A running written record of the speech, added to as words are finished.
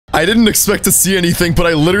I didn't expect to see anything, but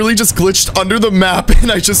I literally just glitched under the map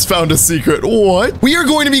and I just found a secret. What? We are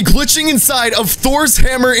going to be glitching inside of Thor's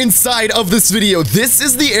hammer inside of this video. This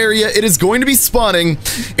is the area it is going to be spawning.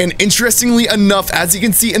 And interestingly enough, as you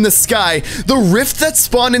can see in the sky, the rift that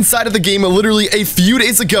spawned inside of the game literally a few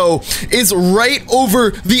days ago is right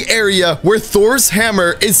over the area where Thor's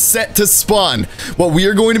hammer is set to spawn. What we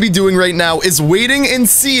are going to be doing right now is waiting and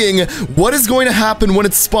seeing what is going to happen when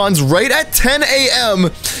it spawns right at 10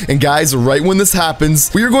 a.m. And guys, right when this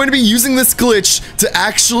happens, we are going to be using this glitch to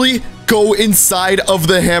actually go inside of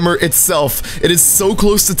the hammer itself. It is so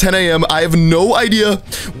close to 10 a.m. I have no idea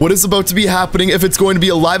what is about to be happening, if it's going to be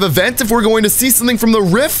a live event, if we're going to see something from the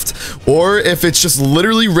rift, or if it's just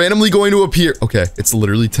literally randomly going to appear. Okay, it's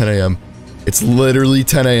literally 10 a.m. It's literally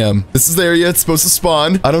 10 a.m. This is the area it's supposed to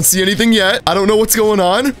spawn. I don't see anything yet. I don't know what's going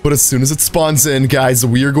on, but as soon as it spawns in, guys,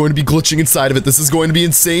 we are going to be glitching inside of it. This is going to be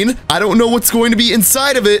insane. I don't know what's going to be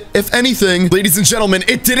inside of it, if anything. Ladies and gentlemen,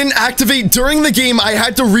 it didn't activate during the game. I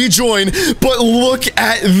had to rejoin, but look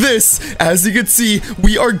at this. As you can see,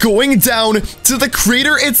 we are going down to the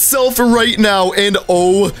crater itself right now, and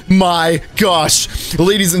oh my gosh.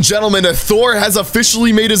 Ladies and gentlemen, Thor has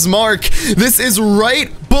officially made his mark. This is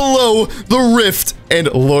right below the rift, and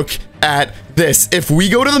look at this. If we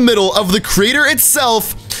go to the middle of the crater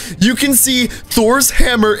itself, you can see Thor's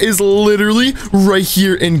hammer is literally right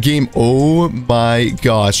here in game. Oh my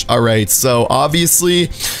gosh. All right, so obviously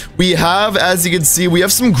we have, as you can see, we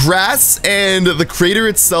have some grass, and the crater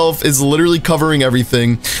itself is literally covering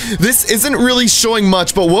everything. This isn't really showing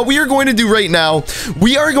much, but what we are going to do right now,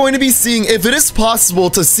 we are going to be seeing if it is possible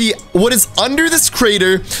to see what is under this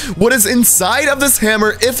crater, what is inside of this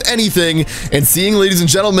hammer, if anything, and seeing, ladies and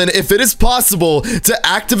gentlemen, if it is possible to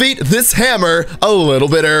activate this hammer a little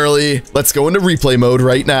bit early. Let's go into replay mode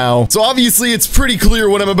right now. So obviously it's pretty clear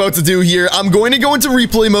what I'm about to do here. I'm going to go into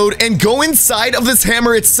replay mode and go inside of this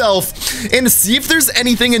hammer itself and see if there's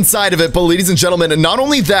anything inside of it. But ladies and gentlemen, not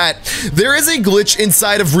only that, there is a glitch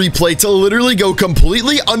inside of replay to literally go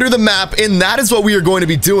completely under the map, and that is what we are going to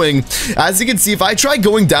be doing. As you can see, if I try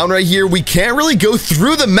going down right here, we can't really go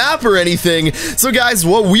through the map or anything. So guys,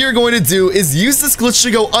 what we are going to do is use this glitch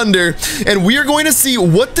to go under, and we are going to see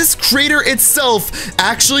what this crater itself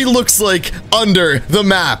actually looks like under the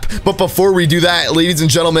map. But before we do that, ladies and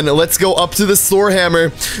gentlemen, let's go up to this Thor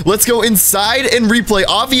hammer. Let's go inside and replay.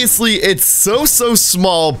 Obviously, it's so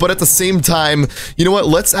small, but at the same time, you know what?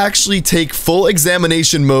 Let's actually take full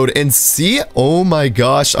examination mode and see. Oh my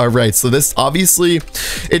gosh. All right, so this obviously,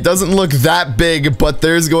 it doesn't look that big, but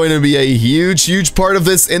there's going to be a huge part of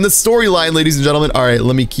this in the storyline, ladies and gentlemen. All right,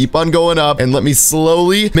 let me keep on going up and let me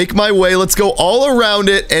slowly make my way. Let's go all around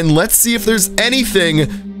it and let's see if there's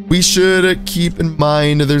anything we should keep in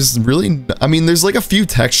mind. There's really, I mean, there's like a few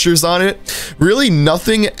textures on it. Really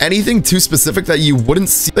nothing, anything too specific that you wouldn't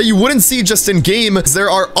see just in game. There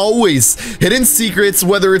are always hidden secrets,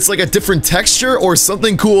 whether it's like a different texture or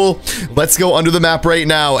something cool. Let's go under the map right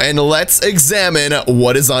now and let's examine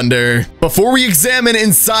what is under. Before we examine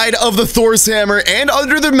inside of the Thor's hammer and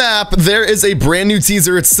under the map, there is a brand new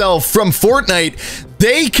teaser itself from Fortnite.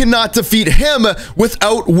 They cannot defeat him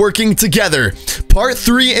without working together. Part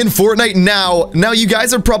 3 in Fortnite now. Now, you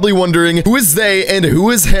guys are probably wondering, who is they and who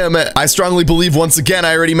is him? I strongly believe, once again,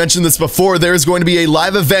 I already mentioned this before, there's going to be a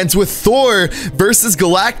live event with Thor versus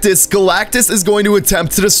Galactus. Galactus is going to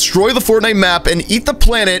attempt to destroy the Fortnite map and eat the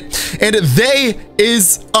planet, and they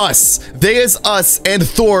is us. They is us and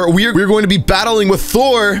Thor. We're going to be battling with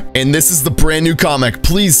Thor, and this is the brand new comic.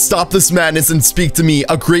 Please stop this madness and speak to me.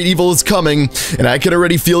 A great evil is coming, and I can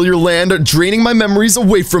already feel your land draining my memories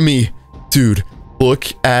away from me. Dude, look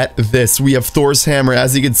at this. We have Thor's hammer.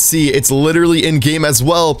 As you can see, it's literally in game as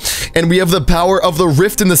well, and we have the power of the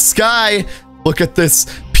rift in the sky. Look at this.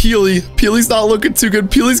 Peely's not looking too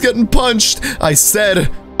good. Peely's getting punched. I said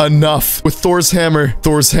enough. With Thor's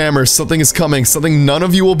hammer, something is coming. Something none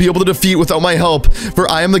of you will be able to defeat without my help. For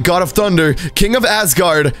I am the god of thunder, king of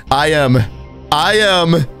Asgard. I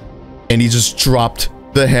am. And he just dropped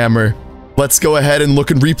the hammer. Let's go ahead and look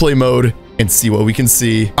in replay mode and see what we can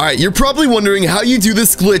see. All right, you're probably wondering how you do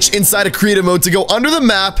this glitch inside of creative mode to go under the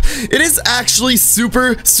map. It is actually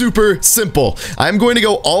super simple. I'm going to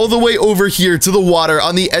go all the way over here to the water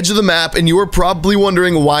on the edge of the map, and you are probably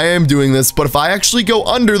wondering why I'm doing this. But if I actually go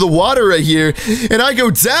under the water right here and I go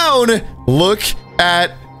down, look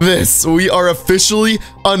at this. We are officially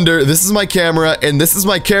under. This is my camera and this is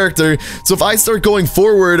my character. So if I start going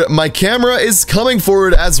forward, my camera is coming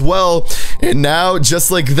forward as well. And now, just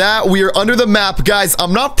like that, we are under the map. Guys,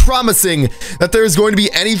 I'm not promising that there is going to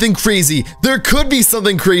be anything crazy. There could be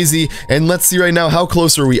something crazy. And let's see right now, how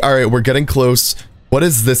close are we? All right, we're getting close. What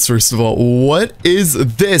is this, first of all? What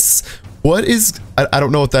is this? What is... I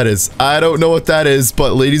don't know what that is. I don't know what that is,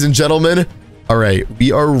 but ladies and gentlemen, all right,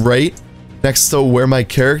 we are right next to where my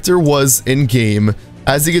character was in game.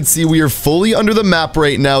 As you can see, we are fully under the map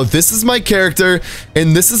right now. This is my character,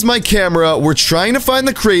 and this is my camera. We're trying to find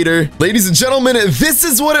the crater. Ladies and gentlemen, this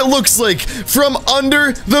is what it looks like from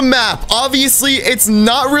under the map. Obviously, it's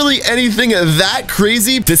not really anything that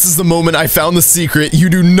crazy. This is the moment I found the secret. You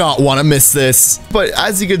do not want to miss this. But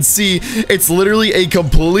as you can see, it's literally a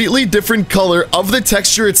completely different color of the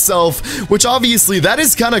texture itself, which obviously that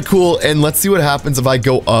is kind of cool. And let's see what happens if I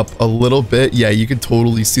go up a little bit. Yeah, you can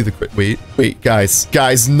totally see the... Wait, guys.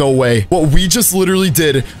 Guys, no way. What we just literally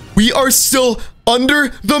did, we are still under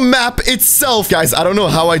the map itself. Guys, I don't know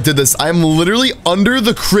how I did this. I'm literally under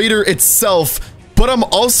the crater itself, but I'm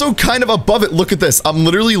also kind of above it. Look at this. I'm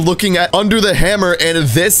literally looking at under the hammer, and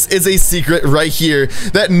this is a secret right here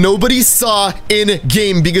that nobody saw in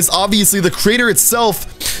game, because obviously the crater itself,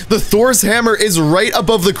 the Thor's hammer is right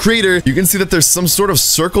above the crater. You can see that there's some sort of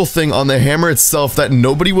circle thing on the hammer itself that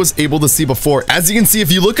nobody was able to see before. As you can see,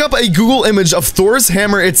 if you look up a Google image of Thor's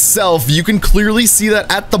hammer itself, you can clearly see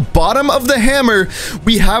that at the bottom of the hammer,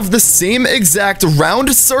 we have the same exact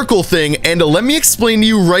round circle thing. And let me explain to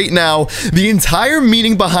you right now the entire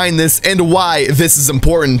meaning behind this and why this is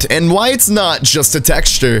important and why it's not just a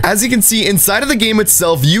texture. As you can see inside of the game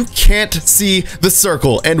itself, you can't see the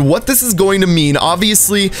circle, and what this is going to mean,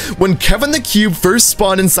 obviously, when Kevin the Cube first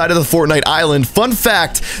spawned inside of the Fortnite island, fun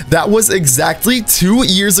fact, that was exactly 2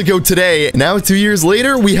 years ago today. Now 2 years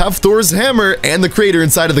later, we have Thor's hammer and the crater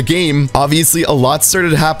inside of the game. Obviously, a lot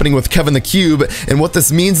started happening with Kevin the Cube, and what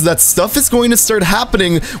this means is that stuff is going to start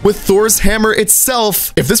happening with Thor's hammer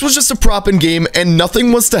itself. If this was just a prop in game and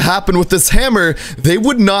nothing was to happen with this hammer, they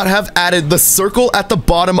would not have added the circle at the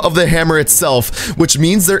bottom of the hammer itself, which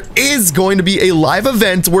means there is going to be a live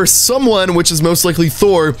event where someone, which is most likely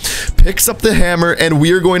Thor, picks up the hammer, and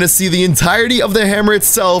we are going to see the entirety of the hammer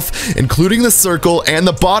itself, including the circle and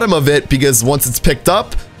the bottom of it, because once it's picked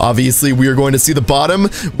up, obviously we are going to see the bottom,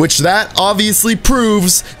 which that obviously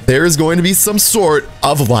proves there is going to be some sort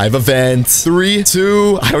of live event. 3,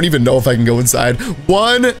 2, I don't even know if I can go inside.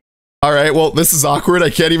 1. All right, well, this is awkward. I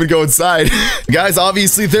can't even go inside. Guys,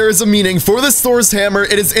 obviously, there is a meaning for this Thor's hammer.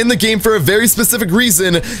 It is in the game for a very specific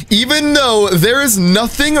reason. Even though there is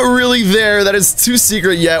nothing really there that is too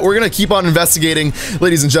secret yet, we're going to keep on investigating.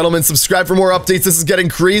 Ladies and gentlemen, subscribe for more updates. This is getting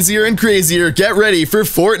crazier and crazier. Get ready for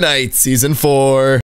Fortnite Season 4.